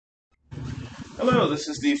Hello, this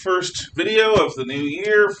is the first video of the new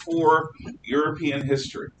year for European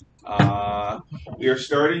history. We are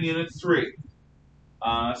starting Unit 3.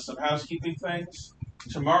 Some housekeeping things.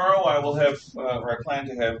 Tomorrow I will have, or I plan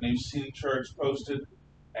to have new seating charts posted,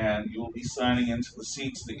 and you will be signing into the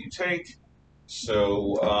seats that you take.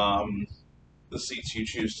 So the seats you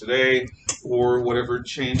choose today, or whatever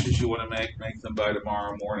changes you want to make them by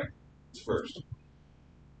tomorrow morning first.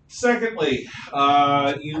 Secondly,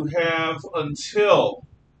 you have until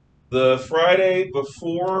the Friday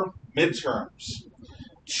before midterms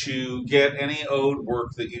to get any owed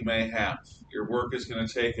work that you may have. Your work is going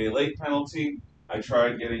to take a late penalty. I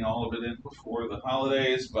tried getting all of it in before the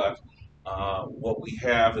holidays, but what we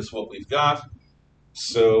have is what we've got.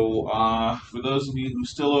 So for those of you who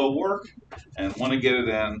still owe work and want to get it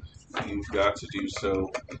in, you've got to do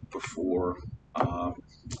so before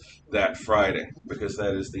that Friday, because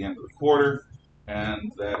that is the end of the quarter, and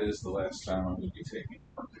that is the last time I'm going to be taking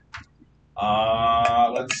work.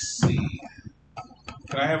 Let's see.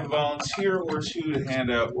 Can I have a volunteer or two to hand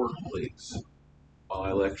out work, please, while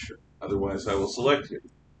I lecture? Otherwise, I will select you.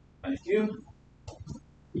 Thank you.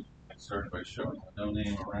 I started by showing the no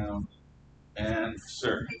name around. And,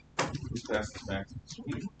 sir, please pass this back to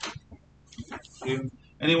you. Thank you.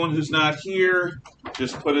 Anyone who's not here,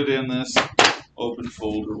 just put it in this open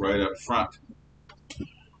folder right up front.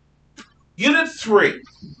 Unit 3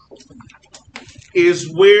 is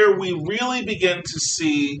where we really begin to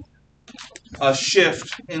see a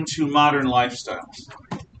shift into modern lifestyles.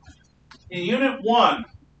 In Unit 1,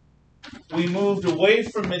 we moved away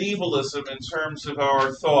from medievalism in terms of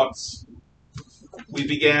our thoughts. We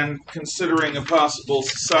began considering a possible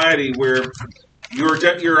society where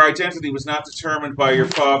your identity was not determined by your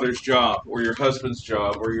father's job, or your husband's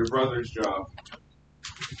job, or your brother's job,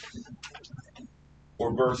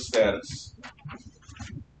 or birth status,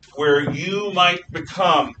 where you might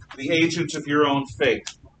become the agent of your own fate.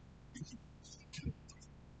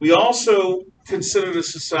 We also considered a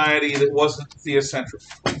society that wasn't theocentric,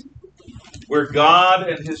 where God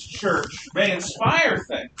and His church may inspire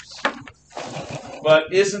things,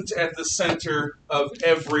 but isn't at the center of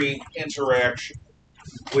every interaction,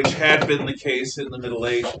 which had been the case in the Middle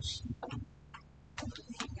Ages.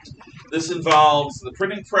 This involves the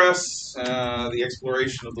printing press, the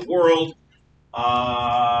exploration of the world,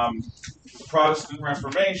 the Protestant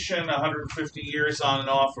Reformation, 150 years on and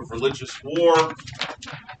off of religious war,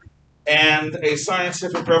 and a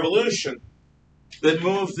scientific revolution that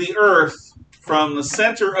moved the Earth from the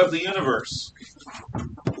center of the universe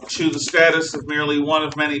to the status of merely one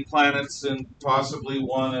of many planets and possibly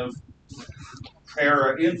one of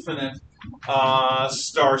infinite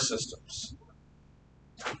star systems.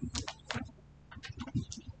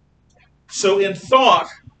 So in thought,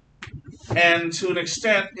 and to an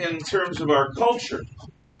extent in terms of our culture,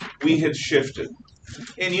 we had shifted.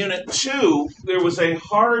 In Unit 2, there was a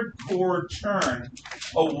hardcore turn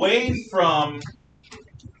away from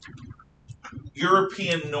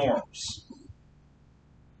European norms.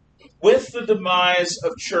 With the demise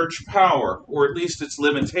of church power, or at least its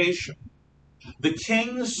limitation, the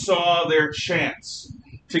kings saw their chance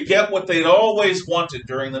to get what they'd always wanted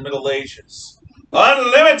during the Middle Ages.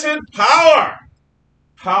 Unlimited power!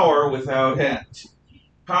 Power without end.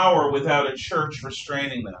 Power without a church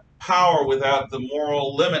restraining them. Power without the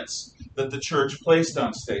moral limits that the church placed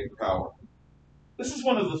on state power. This is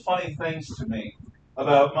one of the funny things to me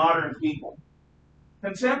about modern people.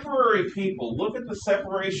 Contemporary people look at the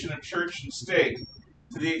separation of church and state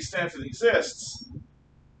to the extent it exists.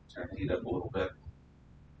 Turn the heat up a little bit.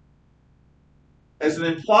 As an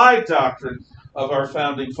implied doctrine of our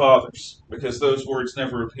founding fathers, because those words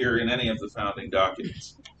never appear in any of the founding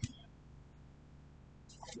documents.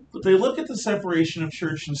 But they look at the separation of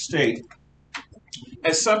church and state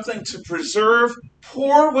as something to preserve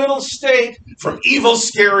poor little state from evil,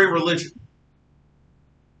 scary religion.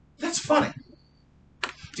 That's funny.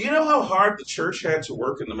 Do you know how hard the church had to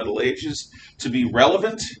work in the Middle Ages to be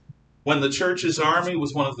relevant when the church's army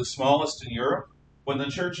was one of the smallest in Europe? When the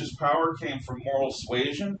church's power came from moral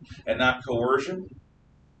suasion and not coercion?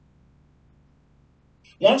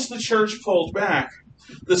 Once the church pulled back,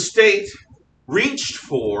 the state reached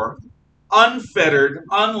for unfettered,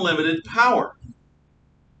 unlimited power.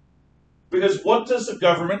 Because what does the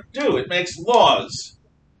government do? It makes laws,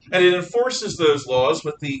 and it enforces those laws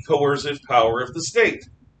with the coercive power of the state.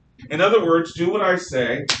 In other words, do what I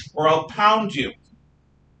say, or I'll pound you.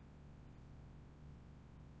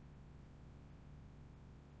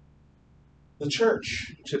 The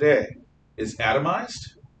church today is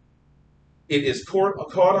atomized. It is caught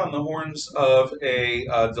on the horns of a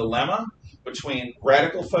dilemma between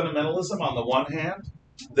radical fundamentalism on the one hand,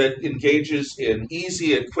 that engages in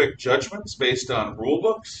easy and quick judgments based on rule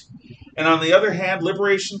books, and on the other hand,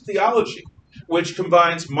 liberation theology, which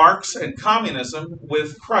combines Marx and communism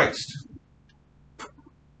with Christ.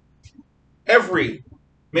 Every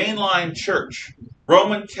mainline church,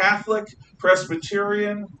 Roman Catholic,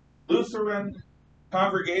 Presbyterian, Lutheran,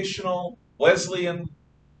 Congregational, Wesleyan,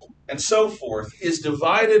 and so forth, is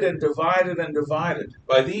divided and divided and divided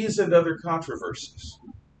by these and other controversies.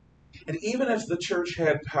 And even if the church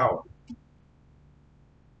had power,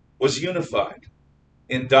 was unified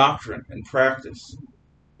in doctrine and practice,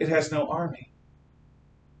 it has no army.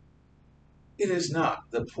 It is not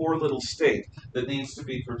the poor little state that needs to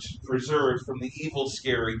be preserved from the evil,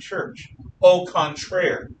 scary church. Au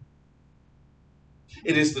contraire.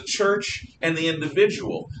 It is the church and the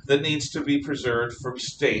individual that needs to be preserved from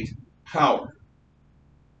state power.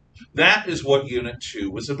 That is what Unit 2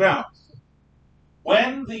 was about.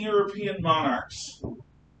 When the European monarchs,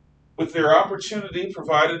 with their opportunity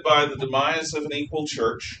provided by the demise of an equal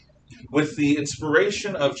church, with the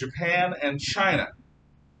inspiration of Japan and China,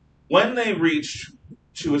 when they reached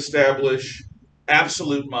to establish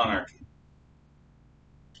absolute monarchy,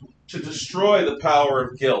 to destroy the power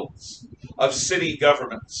of guilds, of city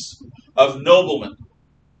governments, of noblemen,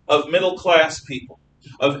 of middle-class people,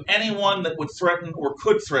 of anyone that would threaten or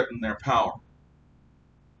could threaten their power,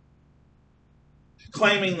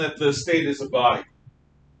 claiming that the state is a body,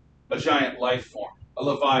 a giant life form, a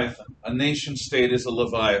leviathan. A nation-state is a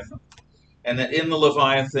leviathan. And that in the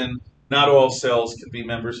leviathan, not all cells can be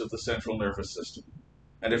members of the central nervous system.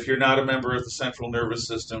 And if you're not a member of the central nervous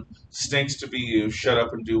system, stinks to be you, shut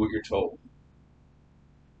up and do what you're told.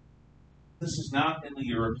 This is not in the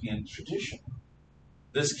European tradition.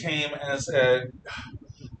 This came as a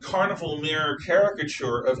carnival mirror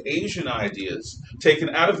caricature of Asian ideas taken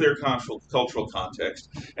out of their cultural context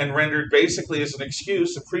and rendered basically as an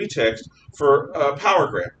excuse, a pretext for power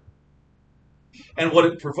grab. And what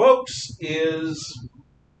it provokes is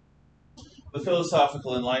the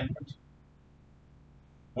philosophical enlightenment,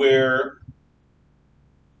 where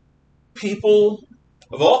people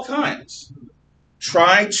of all kinds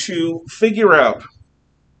try to figure out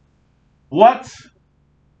what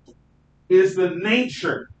is the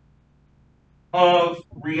nature of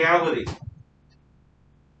reality,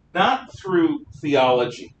 not through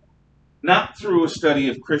theology, not through a study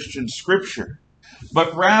of Christian scripture,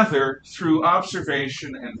 but rather through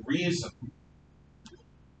observation and reason,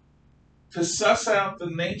 to suss out the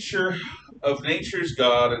nature of nature's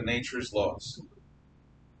God and nature's laws.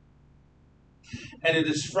 And it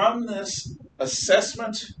is from this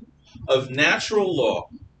assessment of natural law,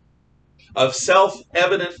 of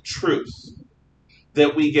self-evident truth,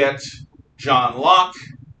 that we get John Locke,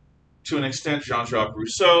 to an extent Jean-Jacques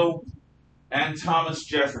Rousseau, and Thomas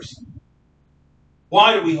Jefferson.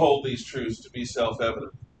 Why do we hold these truths to be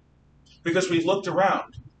self-evident? Because we've looked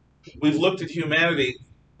around. We've looked at humanity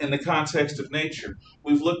in the context of nature.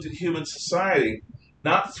 We've looked at human society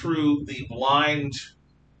not through the blind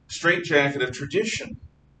straitjacket of tradition,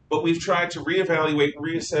 but we've tried to reevaluate and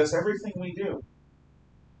reassess everything we do.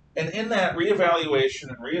 And in that reevaluation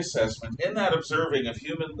and reassessment, in that observing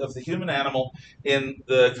of the human animal in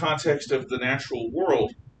the context of the natural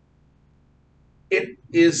world, it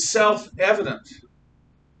is self-evident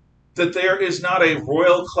that there is not a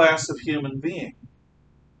royal class of human being,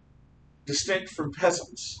 distinct from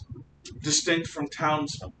peasants, distinct from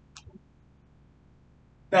townsmen.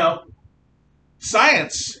 Now,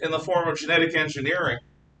 science in the form of genetic engineering,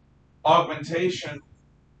 augmentation,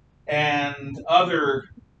 and other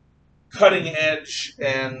cutting-edge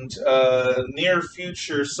and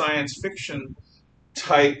near-future science fiction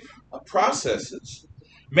type processes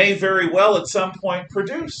may very well at some point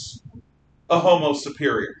produce a Homo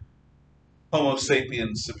superior, Homo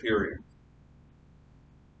sapiens superior,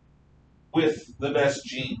 with the best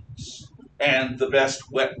genes and the best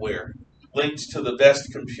wetware, linked to the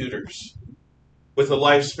best computers, with a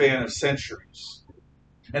lifespan of centuries.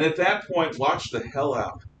 And at that point, watch the hell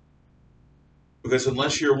out. Because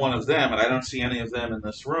unless you're one of them, and I don't see any of them in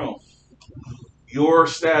this room, your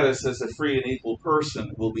status as a free and equal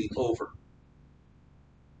person will be over.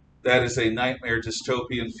 That is a nightmare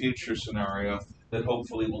dystopian future scenario that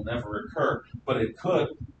hopefully will never occur, but it could.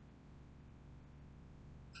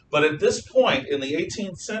 But at this point in the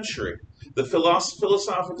 18th century, the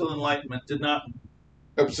philosophical Enlightenment did not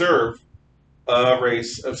observe a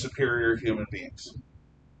race of superior human beings.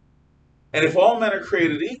 And if all men are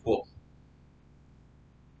created equal,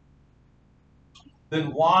 then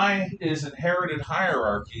why is inherited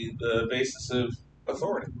hierarchy the basis of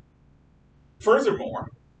authority?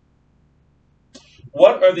 Furthermore,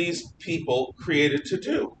 What are these people created to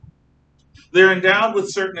do? They're endowed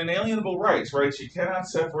with certain inalienable rights, rights you cannot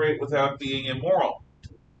separate without being immoral.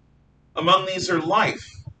 Among these are life.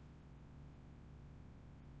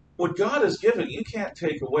 What God has given, you can't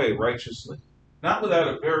take away righteously, not without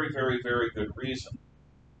a very, very, very good reason.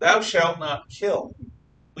 Thou shalt not kill.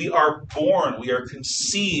 We are born, we are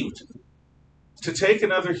conceived. To take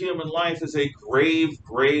another human life is a grave,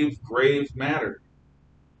 grave, grave matter.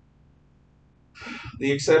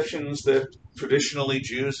 The exceptions that traditionally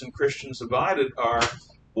Jews and Christians abided are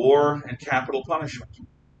war and capital punishment.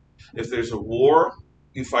 If there's a war,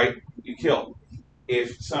 you fight, you kill.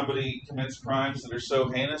 If somebody commits crimes that are so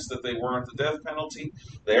heinous that they warrant the death penalty,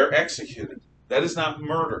 they are executed. That is not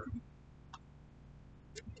murder.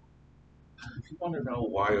 If you want to know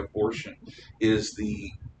why abortion is the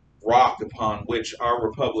rock upon which our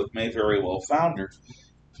republic may very well founder,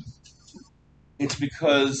 it's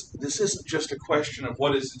because this isn't just a question of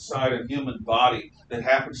what is inside a human body that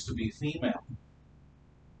happens to be female.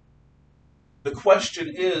 The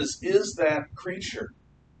question is that creature,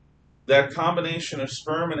 that combination of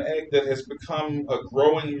sperm and egg that has become a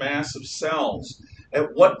growing mass of cells,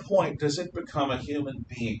 at what point does it become a human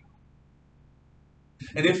being?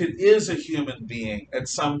 And if it is a human being at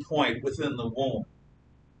some point within the womb,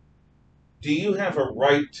 do you have a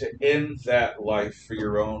right to end that life for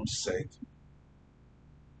your own sake?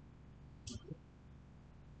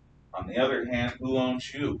 On the other hand, who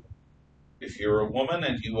owns you? If you're a woman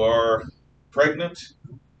and you are pregnant,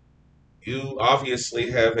 you obviously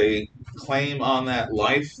have a claim on that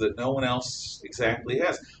life that no one else exactly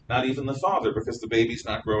has. Not even the father, because the baby's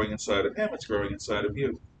not growing inside of him, it's growing inside of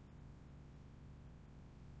you.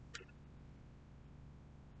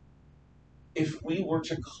 If we were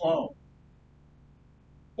to clone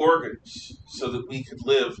organs so that we could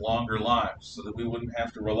live longer lives, so that we wouldn't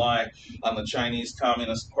have to rely on the Chinese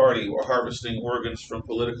Communist Party or harvesting organs from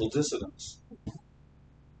political dissidents,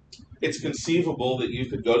 it's conceivable that you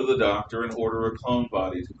could go to the doctor and order a clone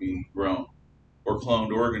body to be grown or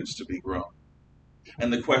cloned organs to be grown.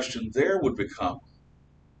 And the question there would become,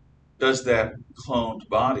 does that cloned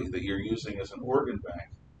body that you're using as an organ bank,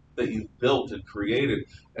 that you've built and created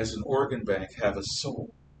as an organ bank, have a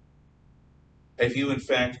soul? Have you in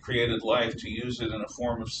fact created life to use it in a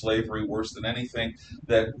form of slavery worse than anything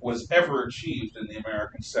that was ever achieved in the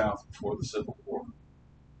American South before the Civil War?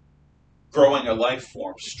 Growing a life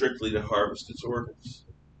form strictly to harvest its organs,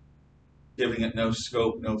 giving it no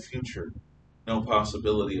scope, no future, no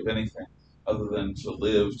possibility of anything other than to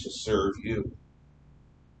live to serve you.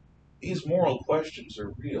 These moral questions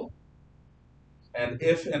are real. And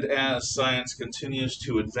if and as science continues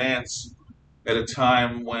to advance at a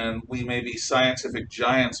time when we may be scientific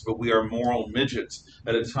giants, but we are moral midgets,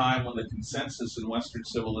 at a time when the consensus in Western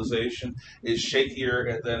civilization is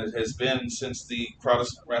shakier than it has been since the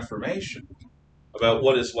Protestant Reformation about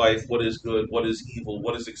what is life, what is good, what is evil,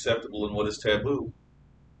 what is acceptable, and what is taboo,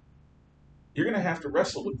 you're going to have to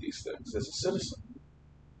wrestle with these things as a citizen,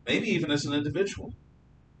 maybe even as an individual,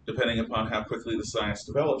 depending upon how quickly the science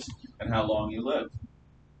develops and how long you live.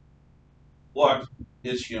 What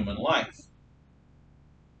is human life?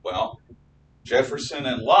 Well, Jefferson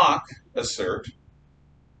and Locke assert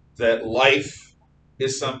that life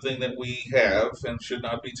is something that we have and should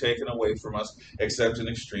not be taken away from us except in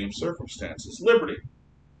extreme circumstances. Liberty.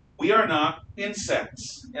 We are not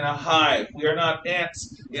insects in a hive. We are not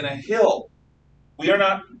ants in a hill. We are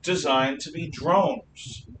not designed to be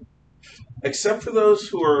drones. Except for those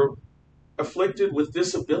who are afflicted with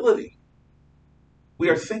disability, we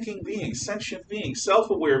are thinking beings, sentient beings,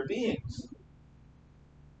 self-aware beings.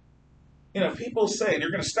 You know, people say, and you're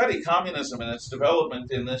going to study communism and its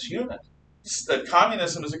development in this unit, that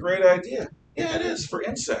communism is a great idea. Yeah, it is for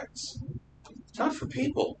insects. It's not for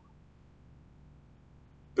people.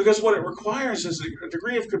 Because what it requires is a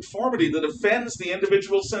degree of conformity that offends the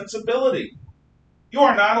individual sensibility. You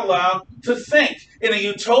are not allowed to think. In a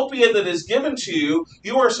utopia that is given to you,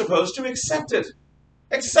 you are supposed to accept it.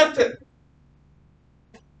 Accept it.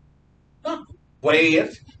 Not weigh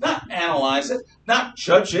it, not analyze it, not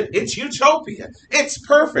judge it. It's utopia. It's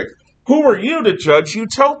perfect. Who are you to judge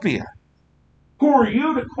utopia? Who are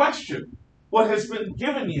you to question what has been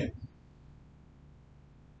given you?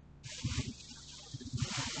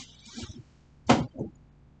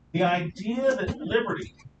 The idea that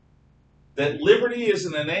liberty is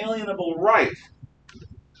an inalienable right,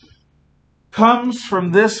 comes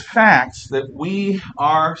from this fact that we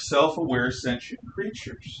are self-aware sentient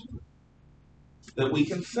creatures. That we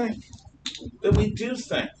can think. That we do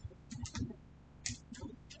think.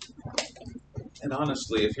 And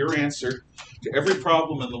honestly, if your answer to every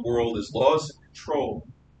problem in the world is laws control,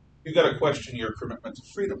 you've got to question your commitment to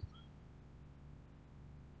freedom.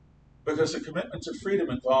 Because a commitment to freedom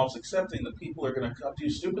involves accepting that people are going to do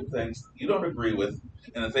stupid things that you don't agree with,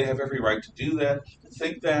 and that they have every right to do that, to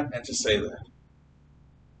think that, and to say that.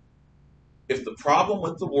 If the problem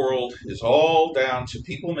with the world is all down to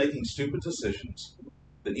people making stupid decisions,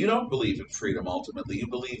 then you don't believe in freedom ultimately. You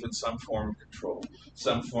believe in some form of control,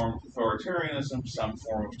 some form of authoritarianism, some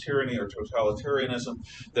form of tyranny or totalitarianism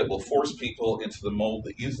that will force people into the mold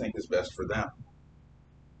that you think is best for them.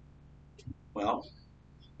 Well,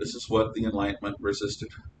 this is what the Enlightenment resisted.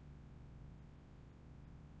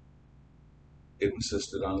 It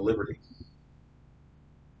insisted on liberty.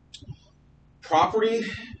 Property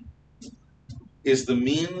is the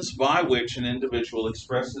means by which an individual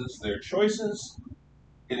expresses their choices.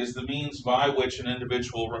 It is the means by which an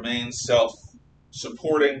individual remains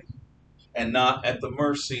self-supporting and not at the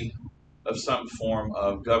mercy of some form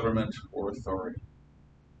of government or authority.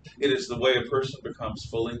 It is the way a person becomes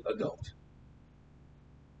fully adult.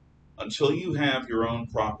 Until you have your own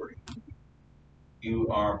property, you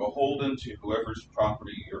are beholden to whoever's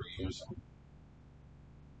property you're using.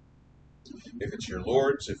 If it's your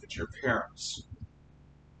lords, if it's your parents,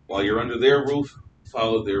 while you're under their roof,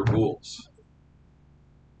 follow their rules.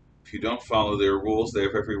 If you don't follow their rules, they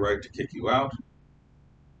have every right to kick you out.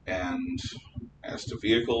 And as to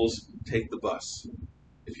vehicles, take the bus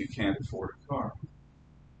if you can't afford a car.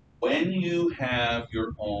 When you have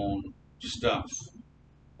your own stuff,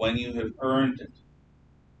 when you have earned it,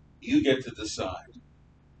 you get to decide.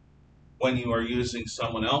 When you are using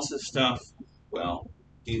someone else's stuff, well,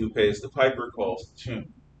 he who pays the piper calls the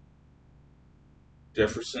tune.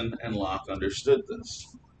 Jefferson and Locke understood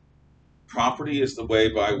this. Property is the way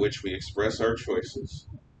by which we express our choices,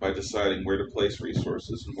 by deciding where to place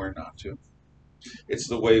resources and where not to. It's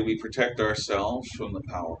the way we protect ourselves from the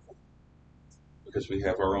powerful, because we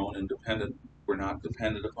have our own independent, we're not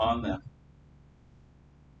dependent upon them.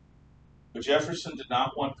 But Jefferson did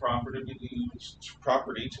not want property to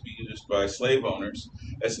be used by slave owners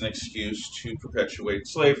as an excuse to perpetuate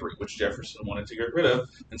slavery, which Jefferson wanted to get rid of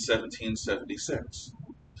in 1776.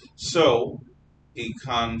 So he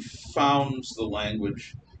confounds the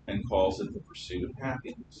language and calls it the pursuit of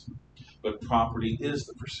happiness. But property is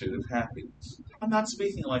the pursuit of happiness. I'm not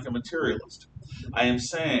speaking like a materialist. I am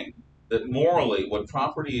saying that morally what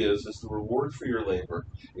property is the reward for your labor.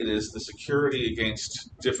 It is the security against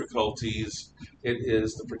difficulties. It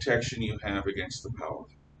is the protection you have against the powerful.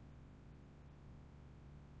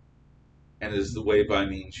 And it is the way by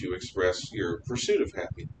means you express your pursuit of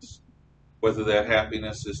happiness. Whether that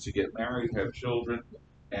happiness is to get married, have children,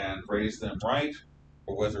 and raise them right,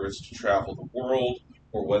 or whether it's to travel the world,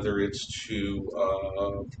 or whether it's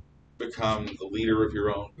to become the leader of your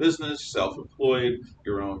own business, self-employed,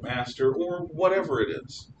 your own master, or whatever it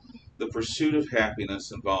is. The pursuit of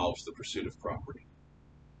happiness involves the pursuit of property,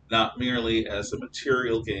 not merely as a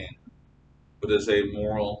material gain, but as a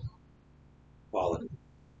moral quality.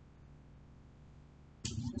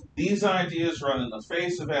 These ideas run in the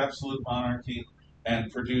face of absolute monarchy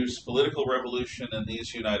and produce political revolution in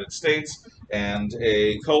these United States and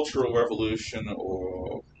a cultural revolution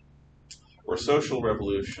or social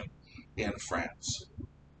revolution in France.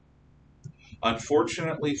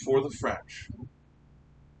 Unfortunately for the French,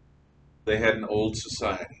 they had an old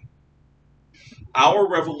society. Our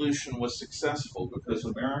revolution was successful because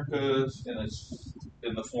America,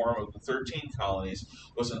 in the form of the 13 colonies,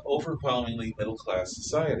 was an overwhelmingly middle-class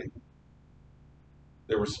society.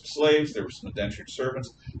 There were some slaves, there were some indentured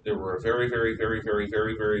servants, there were very, very, very, very,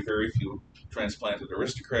 very, very, very few transplanted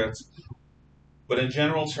aristocrats. But in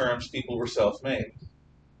general terms, people were self-made.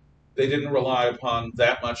 They didn't rely upon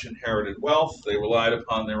that much inherited wealth. They relied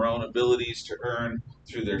upon their own abilities to earn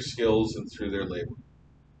through their skills and through their labor.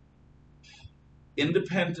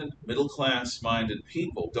 Independent, middle-class-minded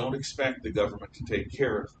people don't expect the government to take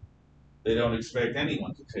care of them. They don't expect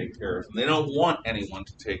anyone to take care of them. They don't want anyone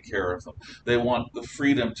to take care of them. They want the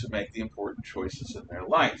freedom to make the important choices in their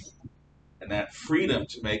life. And that freedom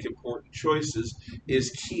to make important choices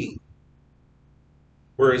is key.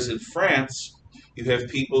 Whereas in France, you have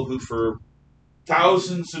people who for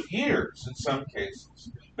thousands of years, in some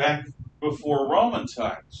cases, back before Roman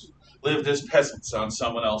times, lived as peasants on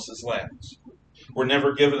someone else's lands. Were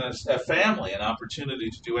never given a family an opportunity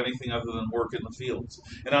to do anything other than work in the fields.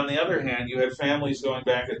 And on the other hand, you had families going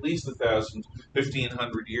back at least 1,000,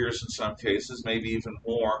 1,500 years in some cases, maybe even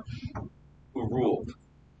more, who ruled.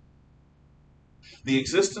 The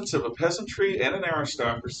existence of a peasantry and an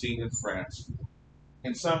aristocracy in France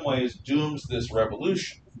in some ways dooms this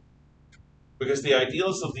revolution, because the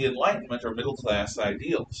ideals of the Enlightenment are middle-class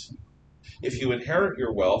ideals. If you inherit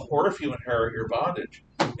your wealth or if you inherit your bondage,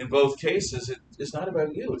 in both cases, it is not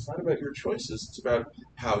about you. It's not about your choices. It's about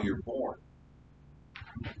how you're born.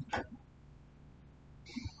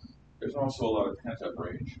 There's also a lot of pent-up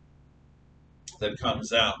rage that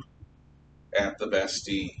comes out at the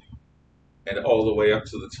Bastille and all the way up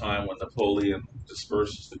to the time when Napoleon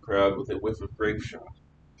disperses the crowd with a whiff of grape shot.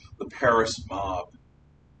 The Paris mob,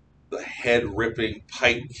 the head-ripping,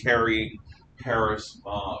 pipe-carrying Paris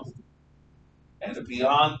mob. And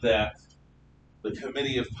beyond that, the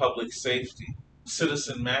Committee of Public Safety,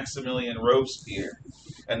 Citizen Maximilien Robespierre,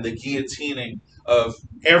 and the guillotining of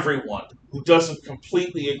everyone who doesn't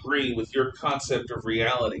completely agree with your concept of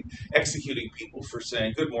reality, executing people for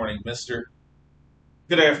saying, "Good morning, mister.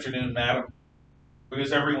 Good afternoon, madam,"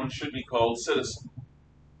 because everyone should be called citizen.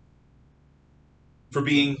 For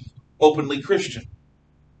being openly Christian.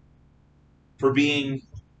 For being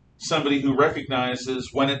somebody who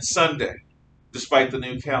recognizes when it's Sunday, despite the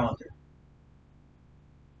new calendar.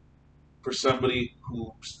 For somebody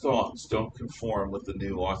whose thoughts don't conform with the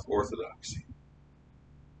new orthodoxy.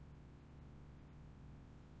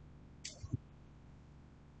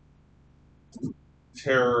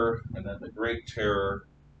 Terror, and then the Great Terror,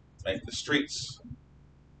 make the streets,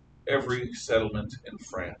 every settlement in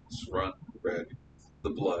France, run red, the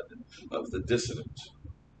blood of the dissident.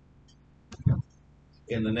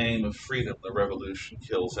 In the name of freedom, the revolution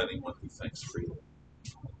kills anyone who thinks freely.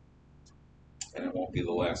 And it won't be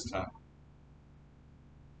the last time.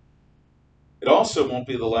 It also won't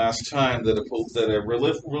be the last time that a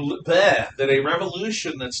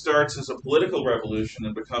revolution that starts as a political revolution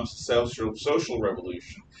and becomes a social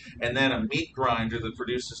revolution, and then a meat grinder that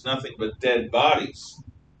produces nothing but dead bodies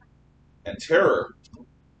and terror,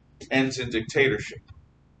 ends in dictatorship.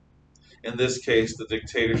 In this case, the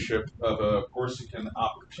dictatorship of a Corsican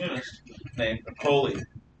opportunist named Napoleon,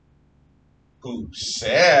 who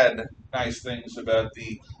said nice things about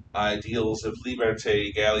the ideals of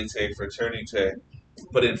liberté, égalité, fraternité,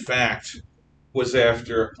 but in fact was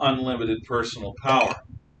after unlimited personal power,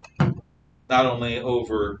 not only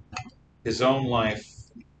over his own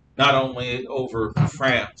life, not only over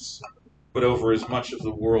France, but over as much of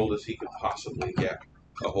the world as he could possibly get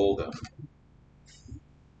a hold of.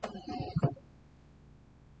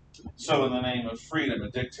 So in the name of freedom,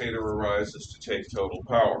 a dictator arises to take total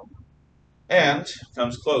power, and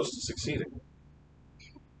comes close to succeeding.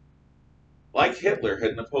 Like Hitler,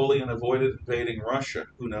 had Napoleon avoided invading Russia,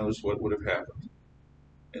 who knows what would have happened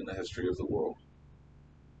in the history of the world.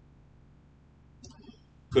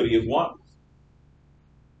 Could he have won?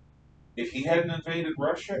 If he hadn't invaded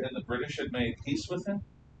Russia and the British had made peace with him,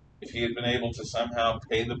 if he had been able to somehow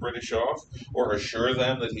pay the British off or assure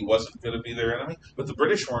them that he wasn't going to be their enemy, but the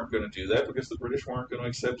British weren't going to do that because the British weren't going to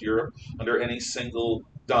accept Europe under any single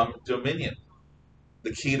dominion.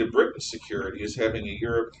 The key to Britain's security is having a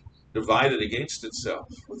Europe divided against itself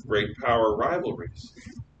with great power rivalries.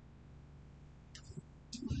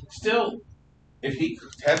 Still, if he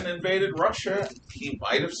hadn't invaded Russia, he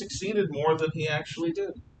might have succeeded more than he actually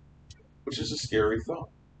did, which is a scary thought.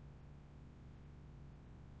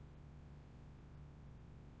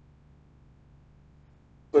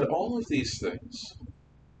 But all of these things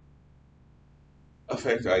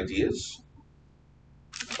affect ideas,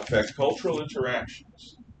 affect cultural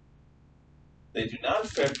interactions. They do not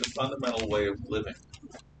affect the fundamental way of living.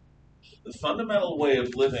 The fundamental way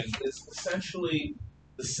of living is essentially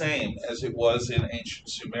the same as it was in ancient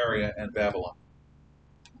Sumeria and Babylon.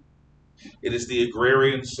 It is the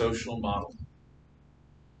agrarian social model.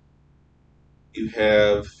 You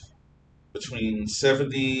have between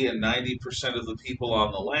 70 and 90% of the people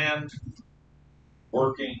on the land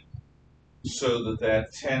working so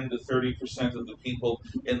that 10 to 30% of the people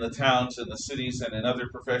in the towns and the cities and in other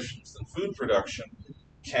professions than food production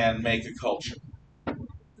can make a culture.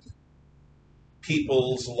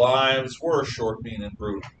 People's lives were short, mean, and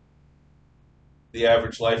brutal. The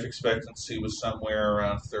average life expectancy was somewhere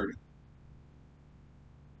around 30.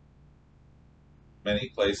 Many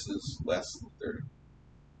places less than 30.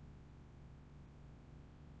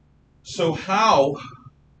 So how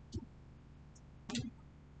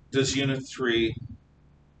does Unit 3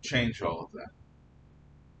 change all of that?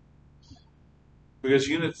 Because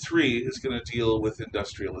Unit 3 is going to deal with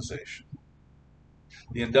industrialization.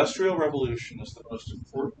 The Industrial Revolution is the most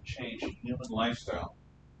important change in human lifestyle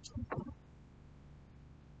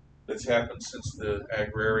that's happened since the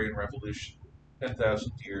Agrarian Revolution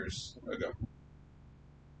 10,000 years ago.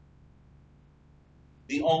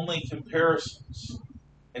 The only comparisons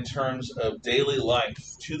in terms of daily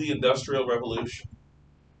life to the Industrial Revolution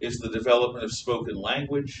is the development of spoken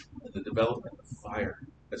language and the development of fire.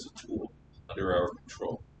 as a tool under our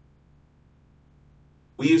control.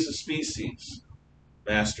 We as a species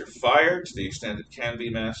master fire to the extent it can be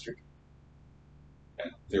mastered.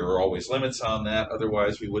 And there are always limits on that,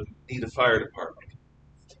 otherwise we wouldn't need a fire department.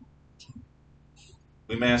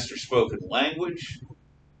 We master spoken language.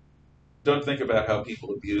 Don't think about how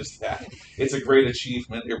people abuse that. It's a great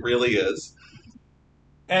achievement, it really is.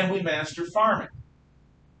 And we master farming.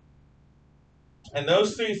 And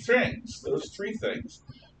those three things,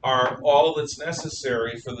 are all that's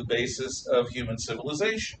necessary for the basis of human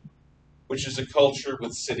civilization, which is a culture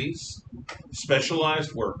with cities,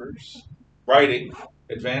 specialized workers, writing,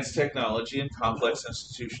 advanced technology, and complex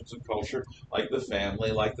institutions of culture like the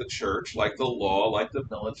family, like the church, like the law, like the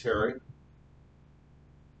military.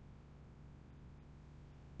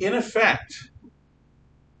 In effect,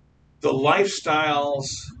 the lifestyles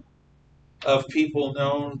of people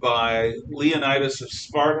known by Leonidas of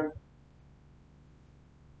Sparta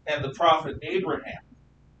and the prophet Abraham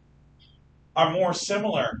are more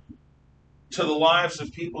similar to the lives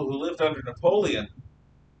of people who lived under Napoleon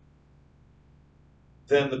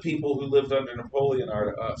than the people who lived under Napoleon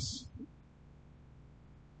are to us.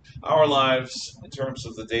 Our lives, in terms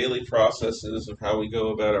of the daily processes of how we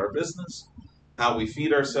go about our business, how we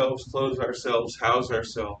feed ourselves, clothe ourselves, house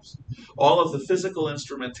ourselves, all of the physical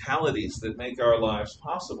instrumentalities that make our lives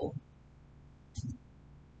possible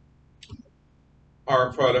are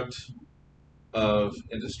a product of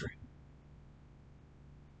industry.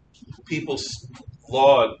 People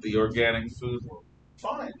laud the organic food.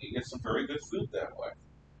 Fine, you get some very good food that way.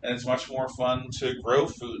 And it's much more fun to grow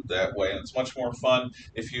food that way. And it's much more fun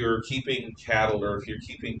if you're keeping cattle or if you're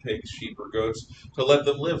keeping pigs, sheep, or goats to let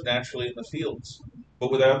them live naturally in the fields.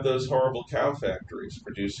 But without those horrible cow factories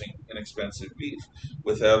producing inexpensive beef,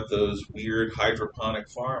 without those weird hydroponic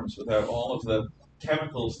farms, without all of the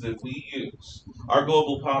chemicals that we use, our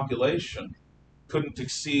global population couldn't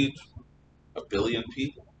exceed 1 billion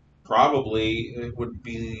people. Probably it would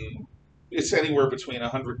be, it's anywhere between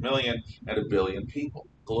 100 million and 1 billion people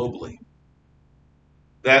globally.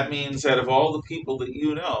 That means out of all the people that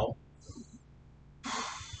you know,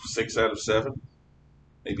 6 out of 7,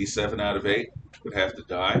 maybe 7 out of 8 would have to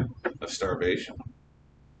die of starvation.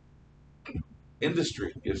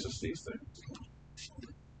 Industry gives us these things.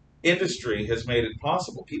 Industry has made it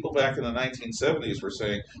possible. People back in the 1970s were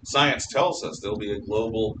saying, science tells us there'll be a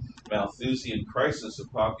global Malthusian crisis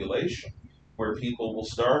of population where people will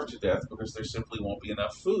starve to death because there simply won't be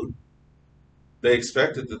enough food. They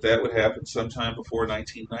expected that that would happen sometime before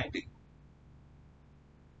 1990.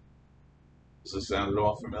 Does this sound at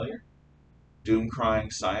all familiar?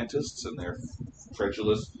 Doom-crying scientists and their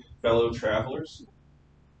credulous fellow travelers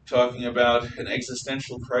talking about an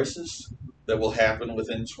existential crisis that will happen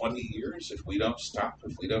within 20 years if we don't stop,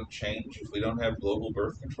 if we don't change, if we don't have global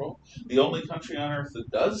birth control. The only country on earth that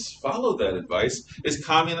does follow that advice is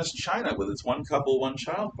communist China with its one couple, one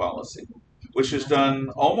child policy, which has done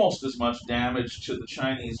almost as much damage to the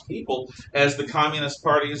Chinese people as the Communist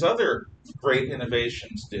Party's other great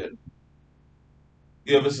innovations did.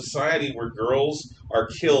 You have a society where girls are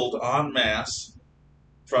killed en masse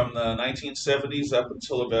from the 1970s up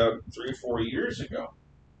until about 3 or 4 years ago.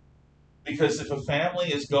 Because if a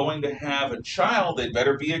family is going to have a child, they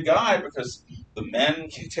better be a guy, because the men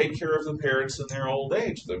can take care of the parents in their old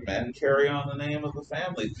age. The men carry on the name of the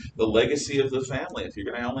family, the legacy of the family. If you're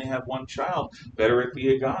going to only have one child, better it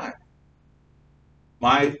be a guy.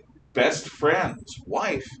 My best friend's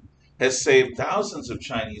wife has saved thousands of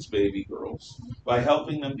Chinese baby girls by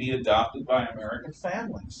helping them be adopted by American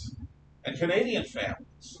families and Canadian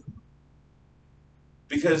families,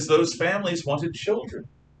 because those families wanted children.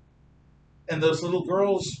 And those little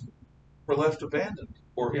girls were left abandoned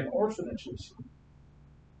or in orphanages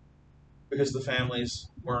because the families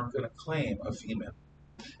weren't going to claim a female.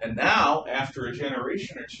 And now, after a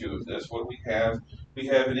generation or two of this, what we have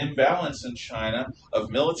an imbalance in China of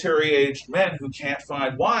military-aged men who can't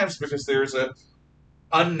find wives because there's an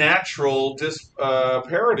unnatural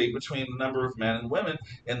disparity between the number of men and women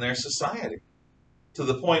in their society, to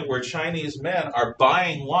the point where Chinese men are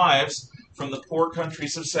buying wives from the poor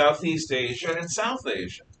countries of Southeast Asia and South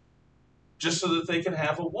Asia, just so that they can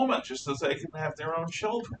have a woman, just so that they can have their own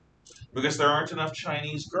children. Because there aren't enough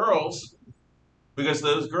Chinese girls, because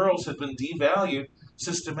those girls have been devalued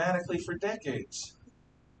systematically for decades.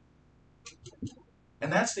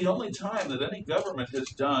 And that's the only time that any government has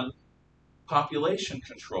done population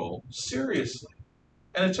control seriously.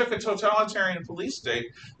 And it took a totalitarian police state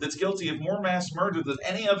that's guilty of more mass murder than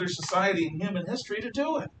any other society in human history to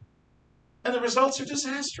do it. And the results are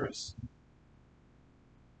disastrous.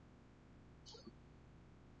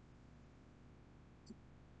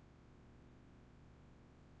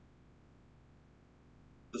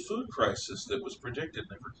 the food crisis that was predicted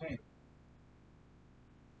never came.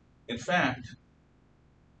 In fact,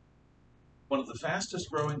 one of the fastest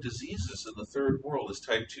growing diseases in the third world is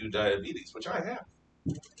type 2 diabetes, which I have.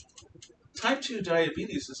 Type 2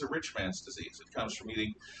 diabetes is a rich man's disease. It comes from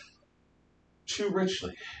eating too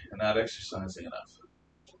richly and not exercising enough.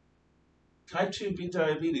 Type 2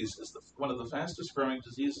 diabetes is one of the fastest growing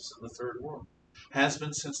diseases in the third world. Has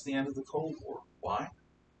been since the end of the Cold War. Why?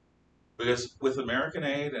 Because with American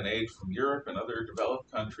aid and aid from Europe and other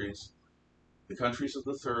developed countries, the countries of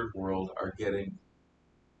the third world are getting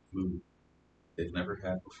food they've never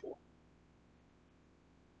had before.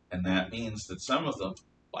 And that means that some of them,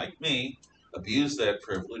 like me, abuse that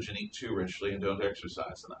privilege and eat too richly and don't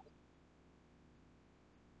exercise enough.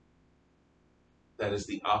 That is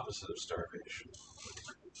the opposite of starvation.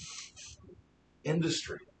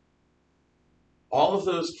 Industry. All of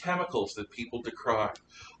those chemicals that people decry,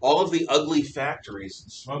 all of the ugly factories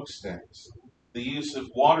and smokestacks, the use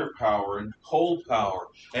of water power and coal power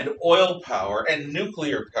and oil power and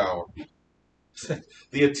nuclear power,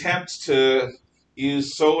 the attempt to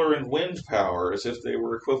use solar and wind power as if they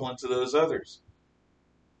were equivalent to those others,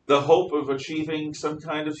 the hope of achieving some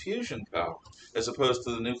kind of fusion power as opposed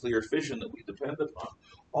to the nuclear fission that we depend upon.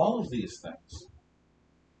 All of these things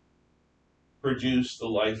produce the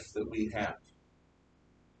life that we have.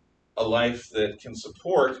 A life that can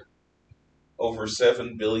support over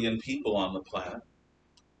 7 billion people on the planet,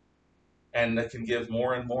 and that can give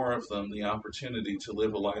more and more of them the opportunity to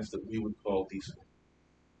live a life that we would call decent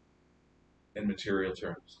in material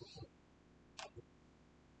terms.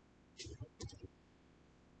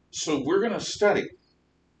 So we're going to study,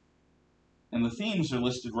 and the themes are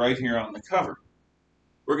listed right here on the cover.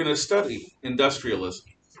 We're going to study industrialism.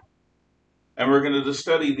 And we're going to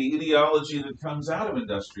study the ideology that comes out of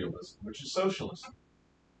industrialism, which is socialism.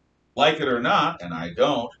 Like it or not, and I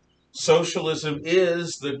don't, socialism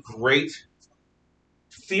is the great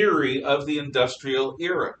theory of the industrial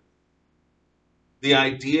era. The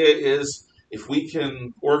idea is, if we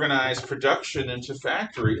can organize production into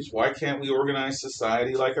factories, why can't we organize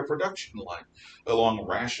society like a production line, along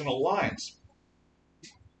rational lines?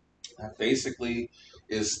 That basically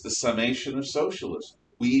is the summation of socialism.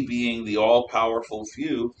 We being the all-powerful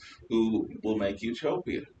few who will make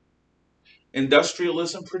utopia.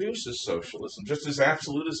 Industrialism produces socialism, just as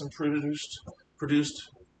absolutism produced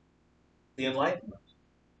the Enlightenment.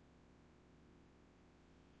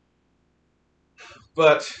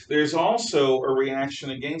 But there's also a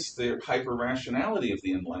reaction against the hyper-rationality of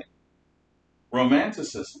the Enlightenment.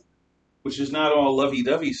 Romanticism, which is not all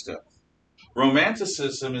lovey-dovey stuff.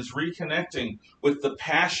 Romanticism is reconnecting with the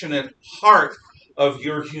passionate heart of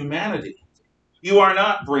your humanity. You are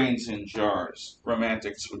not brains in jars,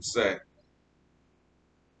 romantics would say.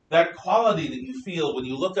 That quality that you feel when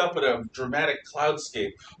you look up at a dramatic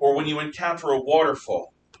cloudscape, or when you encounter a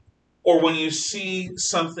waterfall, or when you see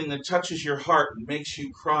something that touches your heart and makes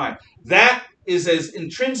you cry, that is as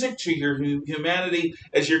intrinsic to your humanity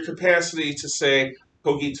as your capacity to say,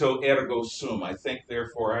 cogito ergo sum, I think,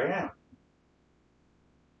 therefore I am.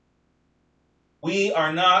 We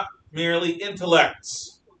are not merely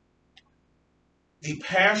intellects. The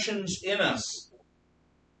passions in us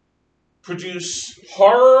produce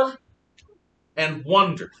horror and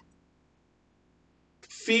wonder,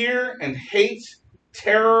 fear and hate,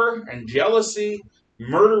 terror and jealousy,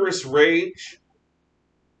 murderous rage,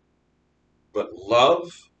 but love,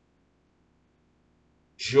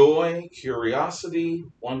 joy, curiosity,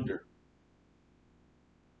 wonder.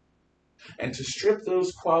 And to strip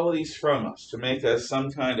those qualities from us, to make us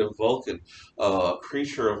some kind of Vulcan,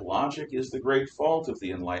 creature of logic, is the great fault of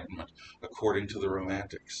the Enlightenment, according to the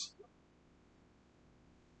Romantics.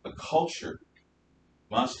 A culture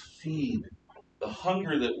must feed the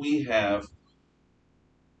hunger that we have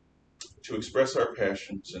to express our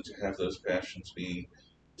passions and to have those passions be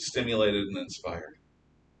stimulated and inspired.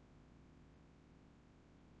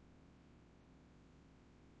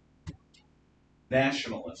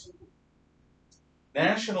 Nationalism.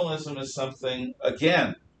 Nationalism is something,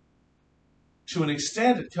 again, to an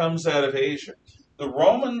extent it comes out of Asia. The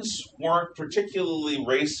Romans weren't particularly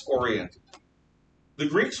race-oriented. The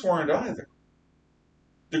Greeks weren't either.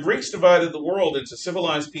 The Greeks divided the world into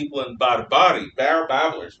civilized people and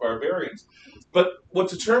babblers, barbarians. But what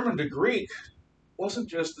determined a Greek wasn't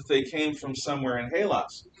just that they came from somewhere in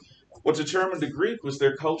Hellas. What determined a Greek was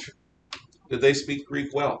their culture. Did they speak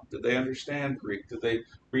Greek well? Did they understand Greek? Did they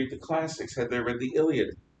read the classics? Had they read the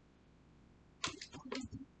Iliad?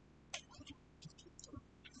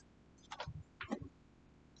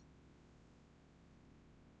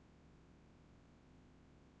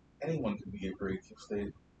 Anyone can be a Greek if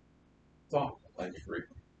they thought like a Greek.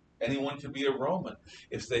 Anyone could be a Roman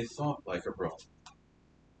if they thought like a Roman.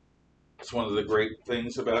 It's one of the great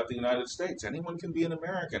things about the United States. Anyone can be an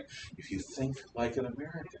American if you think like an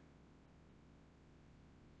American.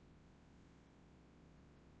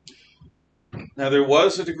 Now, there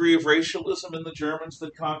was a degree of racialism in the Germans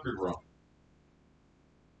that conquered Rome.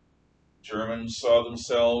 Germans saw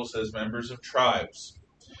themselves as members of tribes.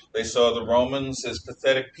 They saw the Romans as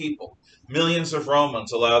pathetic people. Millions of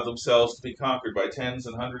Romans allowed themselves to be conquered by tens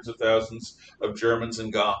and hundreds of thousands of Germans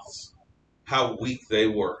and Goths. How weak they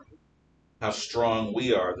were. How strong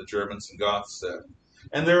we are, the Germans and Goths said.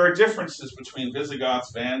 And there are differences between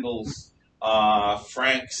Visigoths, Vandals,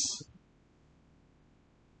 Franks,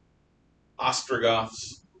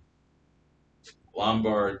 Ostrogoths,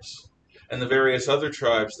 Lombards, and the various other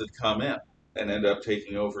tribes that come in and end up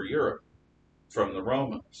taking over Europe from the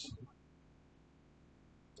Romans.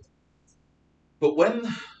 But when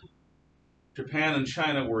Japan and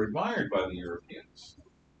China were admired by the Europeans,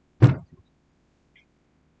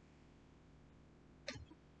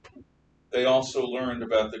 they also learned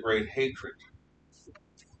about the great hatred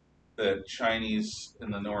that Chinese in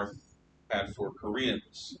the north had for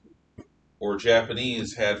Koreans, or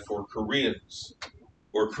Japanese had for Koreans,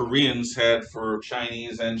 or Koreans had for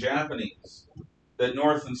Chinese and Japanese. That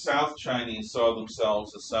North and South Chinese saw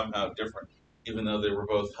themselves as somehow different, even though they were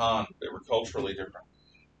both Han, they were culturally different.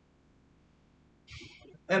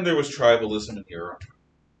 And there was tribalism in Europe.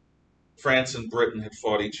 France and Britain had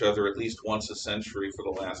fought each other at least once a century for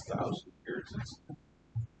the last 1,000 years.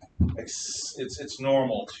 It's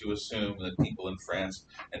normal to assume that people in France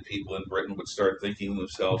and people in Britain would start thinking of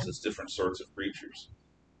themselves as different sorts of creatures.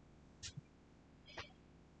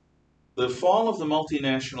 The fall of the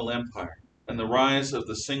multinational empire and the rise of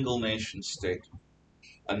the single nation state,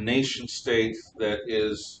 a nation state that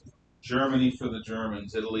is Germany for the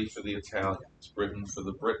Germans, Italy for the Italians, Britain for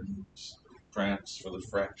the Britons, France for the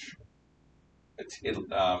French,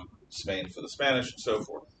 Spain for the Spanish, and so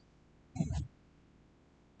forth.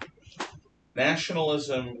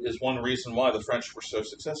 Nationalism is one reason why the French were so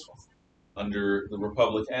successful under the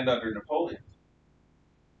Republic and under Napoleon.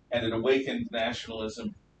 And it awakened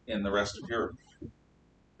nationalism in the rest of Europe.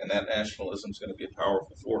 And that nationalism is going to be a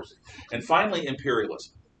powerful force. And finally,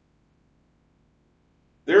 imperialism.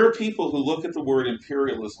 There are people who look at the word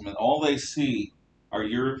imperialism and all they see are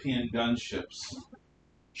European gunships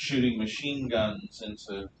shooting machine guns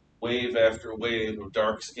into wave after wave of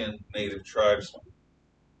dark-skinned native tribesmen.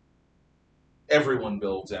 Everyone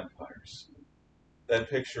builds empires. That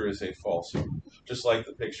picture is a falsehood, just like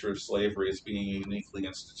the picture of slavery as being a uniquely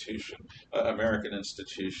American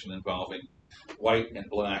institution involving white and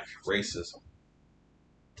black racism.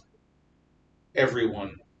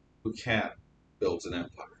 Everyone who can builds an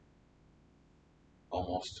empire.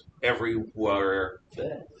 Almost everywhere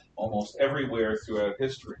throughout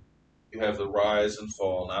history, you have the rise and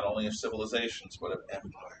fall not only of civilizations, but of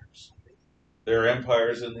empires. There are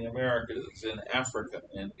empires in the Americas, in Africa,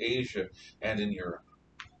 in Asia, and in Europe.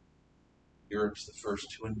 Europe's the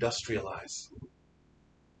first to industrialize.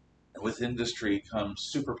 And with industry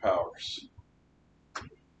comes superpowers.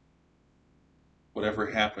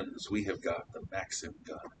 Whatever happens, we have got the Maxim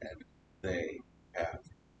gun, and they have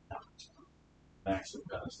not. Maxim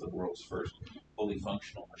gun is the world's first fully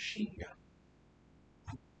functional machine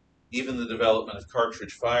gun. Even the development of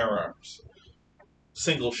cartridge firearms,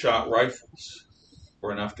 single-shot rifles,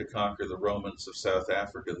 were enough to conquer the Romans of South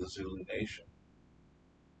Africa, the Zulu nation.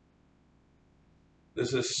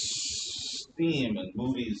 There's this theme in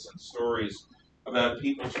movies and stories about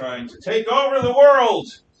people trying to take over the world.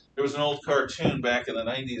 There was an old cartoon back in the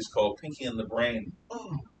 90s called Pinky and the Brain,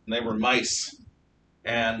 and they were mice.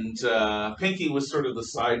 And Pinky was sort of the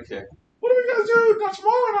sidekick. What are we going to do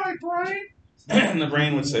tomorrow night, Brain? And the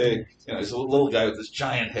Brain would say, he's a little guy with this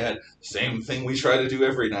giant head. Same thing we try to do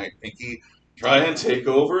every night, Pinky. Try and take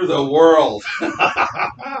over the world.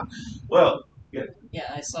 Well,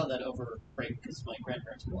 yeah, I saw that over break because my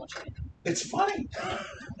grandparents were watching it. It's funny.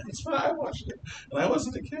 It's funny. I watched it when I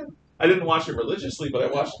wasn't a kid. I didn't watch it religiously, but I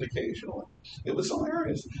watched it occasionally. It was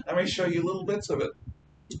hilarious. I may show you little bits of it.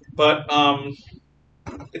 But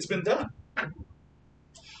it's been done.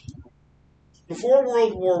 Before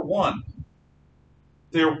World War I,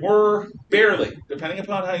 there were barely, depending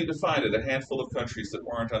upon how you define it, a handful of countries that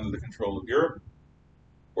weren't under the control of Europe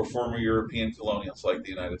or former European colonials like the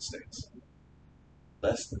United States.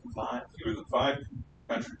 Fewer than five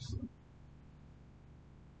countries.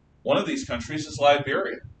 One of these countries is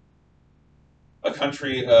Liberia, a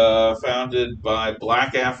country founded by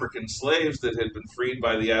black African slaves that had been freed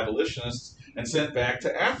by the abolitionists and sent back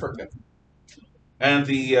to Africa. And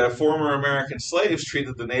the former American slaves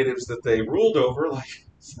treated the natives that they ruled over like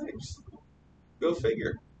slaves. Go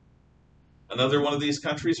figure. Another one of these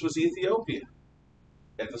countries was Ethiopia,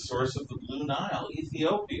 at the source of the Blue Nile,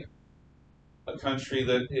 Ethiopia, a country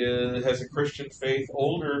that has a Christian faith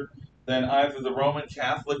older than either the Roman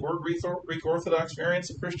Catholic or Greek Orthodox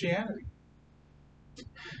variants of Christianity.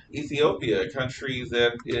 Ethiopia, a country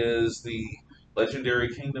that is the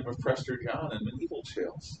legendary kingdom of Prester John in medieval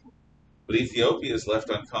tales. But Ethiopia is left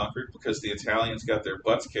unconquered because the Italians got their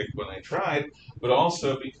butts kicked when they tried, but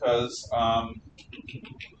also because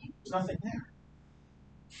there's nothing there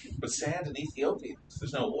but sand in Ethiopia.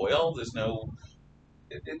 There's no oil. There's no.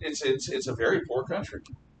 It's a very poor country.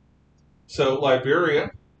 So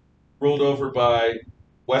Liberia, ruled over by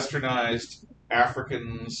westernized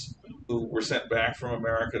Africans who were sent back from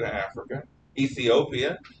America to Africa.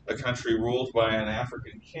 Ethiopia, a country ruled by an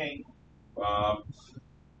African king,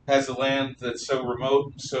 has a land that's so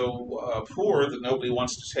remote and so poor that nobody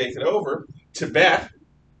wants to take it over. Tibet,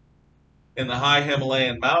 in the high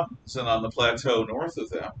Himalayan mountains and on the plateau north of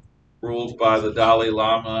them, ruled by the Dalai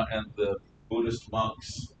Lama and the Buddhist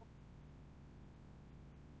monks.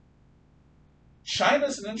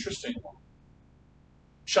 China's an interesting one.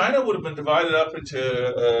 China would have been divided up into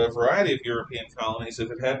a variety of European colonies if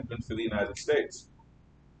it hadn't been for the United States.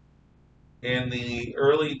 In the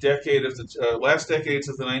early decade of the last decades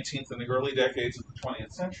of the 19th and the early decades of the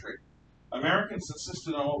 20th century, Americans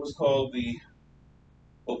insisted on what was called the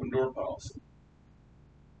open door policy.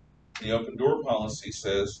 The open door policy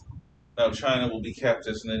says, no, China will be kept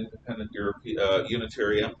as an independent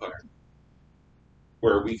unitary empire,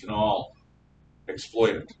 where we can all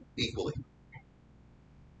exploit it equally.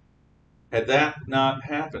 Had that not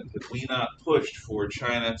happened, had we not pushed for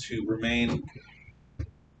China to remain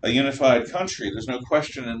a unified country, there's no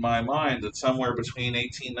question in my mind that somewhere between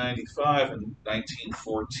 1895 and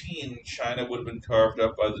 1914, China would have been carved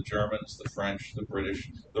up by the Germans, the French, the British,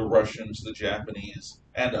 the Russians, the Japanese,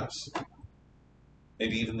 and us.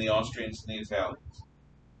 Maybe even the Austrians and the Italians.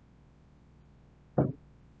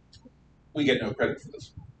 We get no credit for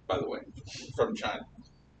this, by the way, from China,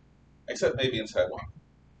 except maybe in Taiwan.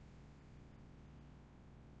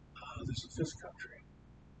 There's a fifth country.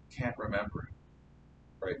 Can't remember it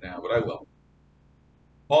right now, but I will.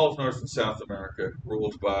 All of North and South America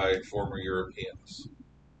ruled by former Europeans,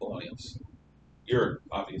 colonials. Europe,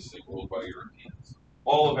 obviously, ruled by Europeans.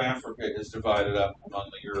 All of Africa is divided up among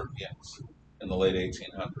the Europeans in the late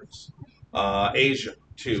 1800s. Asia,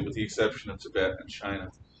 too, with the exception of Tibet and China,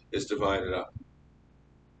 is divided up.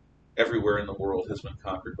 Everywhere in the world has been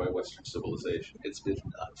conquered by Western civilization. It's been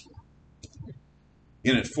nuts.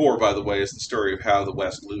 Unit 4, by the way, is the story of how the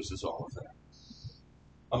West loses all of that,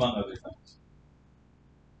 among other things.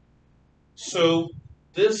 So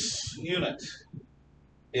this unit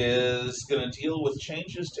is going to deal with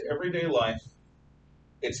changes to everyday life.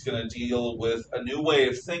 It's going to deal with a new way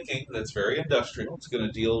of thinking that's very industrial. It's going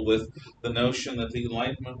to deal with the notion that the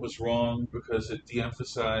Enlightenment was wrong because it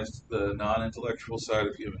de-emphasized the non-intellectual side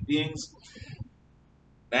of human beings.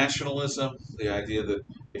 Nationalism, the idea that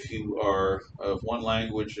if you are of one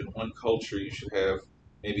language and one culture, you should have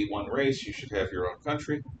maybe one race, you should have your own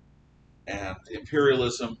country. And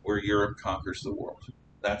imperialism, where Europe conquers the world.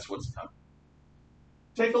 That's what's coming.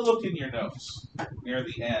 Take a look in your notes. Near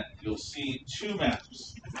the end, you'll see two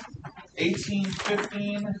maps,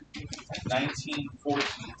 1815 and 1914.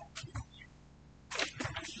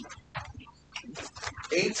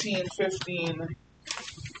 1815 and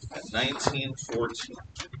 1914.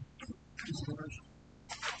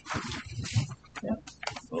 Yeah,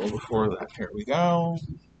 a little before that. Here we go.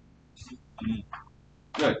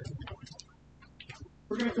 Good.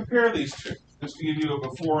 We're going to compare these two, just to give you a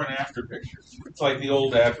before and after picture. It's like the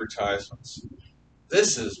old advertisements.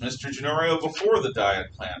 This is Mr. Genorio before the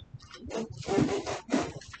diet plan.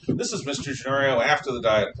 This is Mr. Genorio after the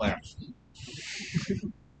diet plan.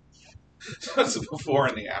 So it's the before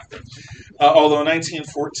and the after. Although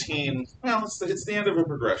 1914, well, it's the end of a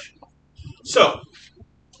progression. So,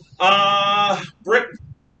 Britain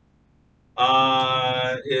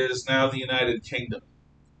is now the United Kingdom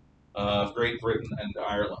of Great Britain and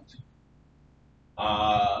Ireland.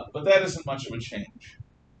 But that isn't much of a change.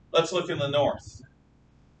 Let's look in the north.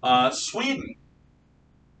 Sweden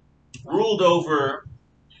ruled over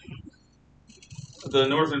the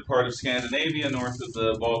northern part of Scandinavia, north of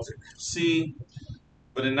the Baltic Sea,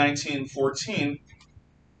 but in 1914,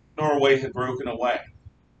 Norway had broken away.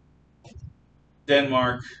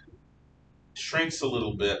 Denmark shrinks a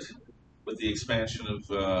little bit with the expansion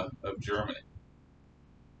of Germany.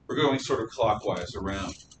 We're going sort of clockwise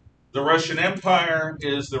around. The Russian Empire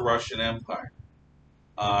is the Russian Empire.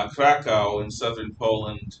 Krakow in southern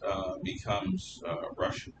Poland becomes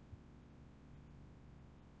Russian.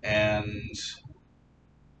 And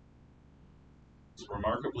it's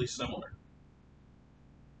remarkably similar.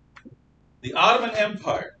 The Ottoman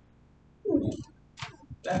Empire,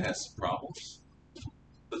 that has some problems.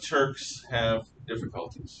 The Turks have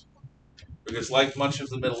difficulties. Because like much of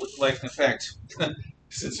the Middle East, like in fact,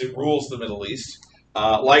 since it rules the Middle East,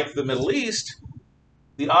 like the Middle East,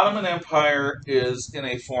 the Ottoman Empire is in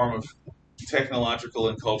a form of technological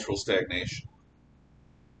and cultural stagnation.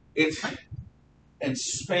 It and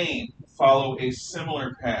Spain follow a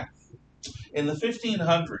similar path. In the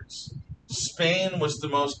 1500s, Spain was the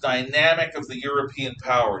most dynamic of the European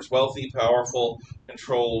powers, wealthy, powerful,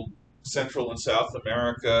 controlled Central and South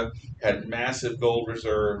America, had massive gold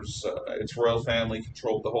reserves. Its royal family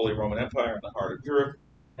controlled the Holy Roman Empire in the heart of Europe.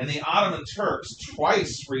 And the Ottoman Turks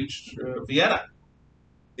twice reached Vienna.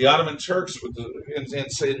 The Ottoman Turks were,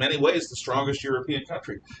 in many ways, the strongest European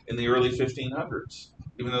country in the early 1500s,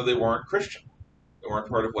 even though they weren't Christian. They weren't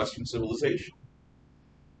part of Western civilization.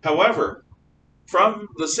 However, from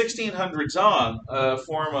the 1600s on, a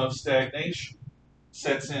form of stagnation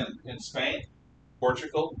sets in Spain,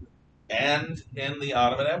 Portugal, and in the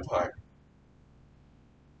Ottoman Empire.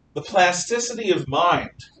 The plasticity of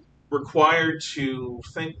mind required to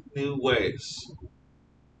think new ways,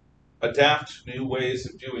 adapt new ways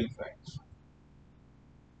of doing things,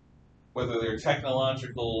 whether they're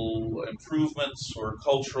technological improvements or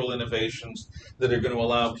cultural innovations that are going to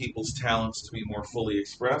allow people's talents to be more fully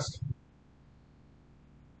expressed.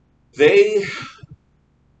 They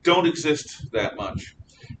don't exist that much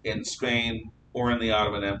in Spain or in the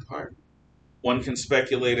Ottoman Empire. One can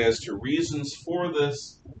speculate as to reasons for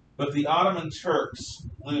this, but the Ottoman Turks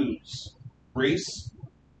lose Greece,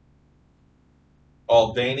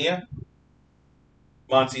 Albania,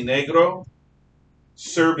 Montenegro,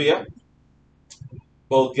 Serbia,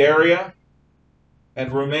 Bulgaria,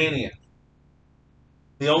 and Romania.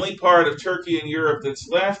 The only part of Turkey and Europe that's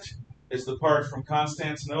left is the part from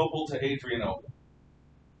Constantinople to Adrianople.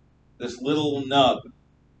 This little nub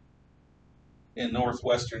in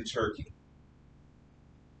northwestern Turkey.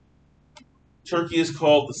 Turkey is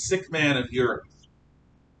called the sick man of Europe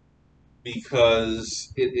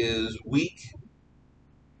because it is weak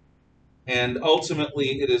and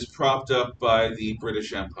ultimately it is propped up by the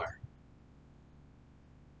British Empire.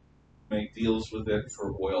 Make deals with it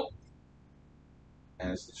for oil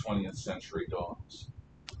as the 20th century dawns.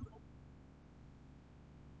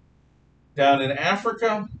 Down in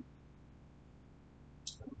Africa,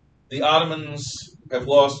 the Ottomans have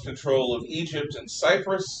lost control of Egypt and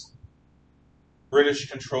Cyprus. British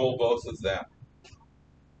control both of them.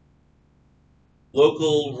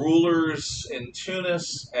 Local rulers in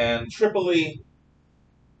Tunis and Tripoli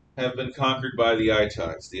have been conquered by the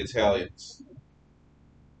Italians, the Italians.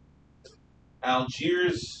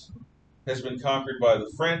 Algiers has been conquered by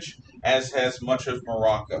the French, as has much of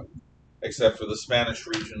Morocco, except for the Spanish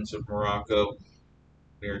regions of Morocco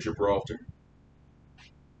near Gibraltar.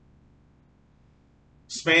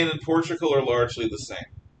 Spain and Portugal are largely the same.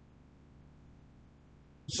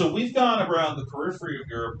 So we've gone around the periphery of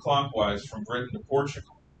Europe clockwise from Britain to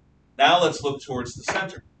Portugal. Now let's look towards the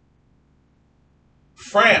center.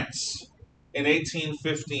 France in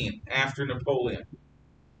 1815, after Napoleon,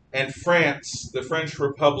 and France, the French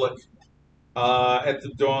Republic, at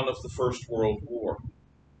the dawn of the First World War,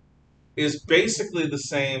 is basically the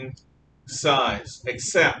same size,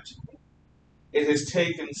 except it has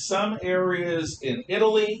taken some areas in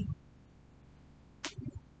Italy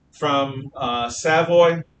from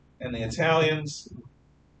Savoy and the Italians,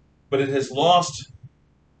 but it has lost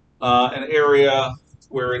an area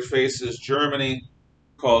where it faces Germany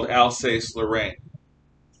called Alsace-Lorraine.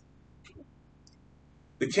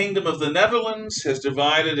 The Kingdom of the Netherlands has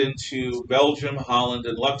divided into Belgium, Holland,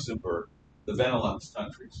 and Luxembourg, the Benelux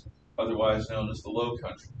countries, otherwise known as the Low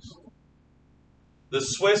Countries. The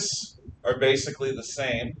Swiss are basically the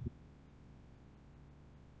same.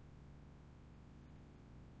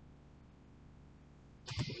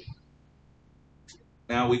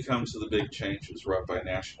 Now we come to the big changes wrought by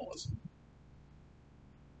nationalism.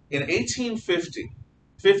 In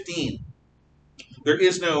 1815, there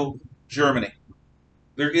is no Germany.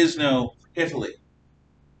 There is no Italy.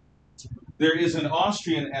 There is an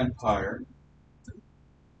Austrian Empire,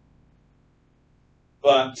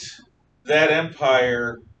 but that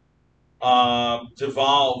empire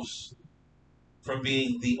devolves from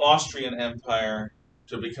being the Austrian Empire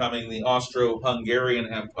to becoming the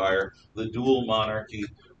Austro-Hungarian Empire, the dual monarchy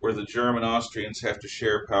where the German Austrians have to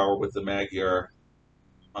share power with the Magyar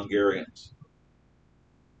Hungarians.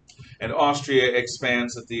 And Austria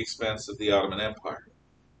expands at the expense of the Ottoman Empire,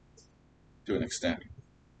 to an extent.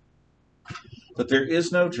 But there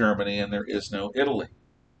is no Germany and there is no Italy.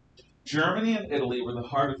 Germany and Italy were the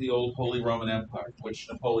heart of the old Holy Roman Empire, which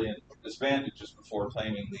Napoleon disbanded just before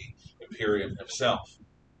claiming the Imperium himself.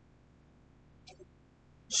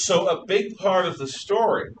 So a big part of the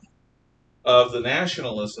story of the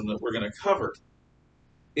nationalism that we're going to cover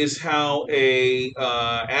is how a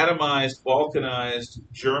atomized, balkanized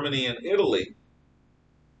Germany and Italy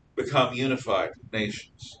become unified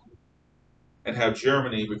nations, and how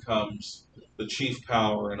Germany becomes the chief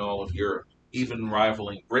power in all of Europe, even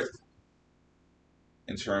rivaling Britain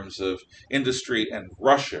in terms of industry and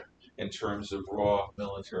Russia in terms of raw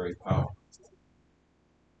military power.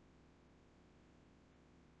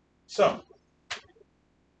 So,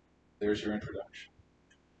 there's your introduction.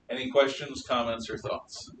 Any questions, comments, or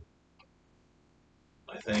thoughts?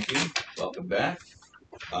 I thank you. Welcome back.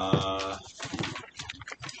 I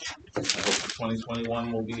hope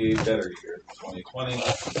 2021 will be a better year. 2020,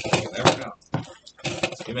 you never know.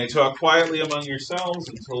 You may talk quietly among yourselves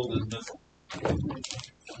until dismissal.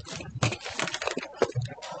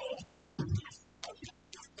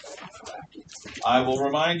 I will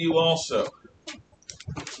remind you also,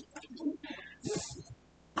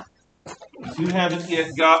 if you haven't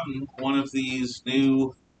yet gotten one of these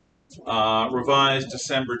new revised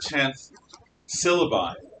December 10th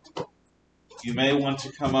syllabi, you may want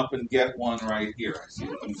to come up and get one right here.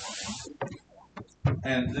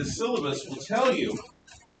 And this syllabus will tell you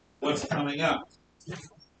what's coming up,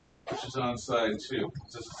 which is on side 2.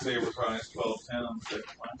 Does this say revised 1210 on the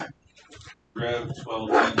second line? Rev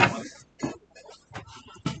 1210.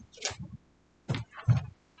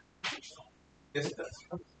 Yes, it does.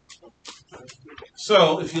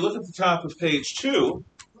 So, if you look at the top of page 2,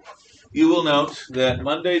 you will note that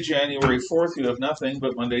Monday, January 4th, you have nothing,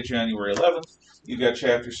 but Monday, January 11th, you've got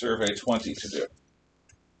Chapter Survey 20 to do.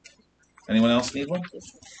 Anyone else need one?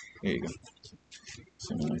 Here you go.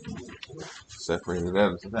 Separate it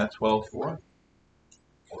out. Is that 12-4?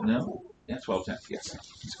 No? Yeah, 12-10. Yes.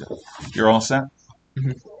 That's good. You're all set?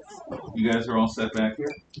 Mm-hmm. You guys are all set back here?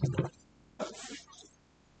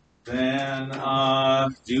 Then,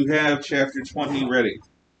 do you have Chapter 20 ready?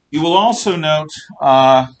 You will also note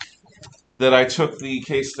that I took the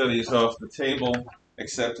case studies off the table,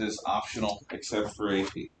 except as optional, except for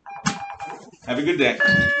AP. Have a good day.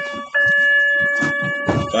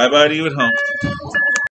 Bye-bye to you at home.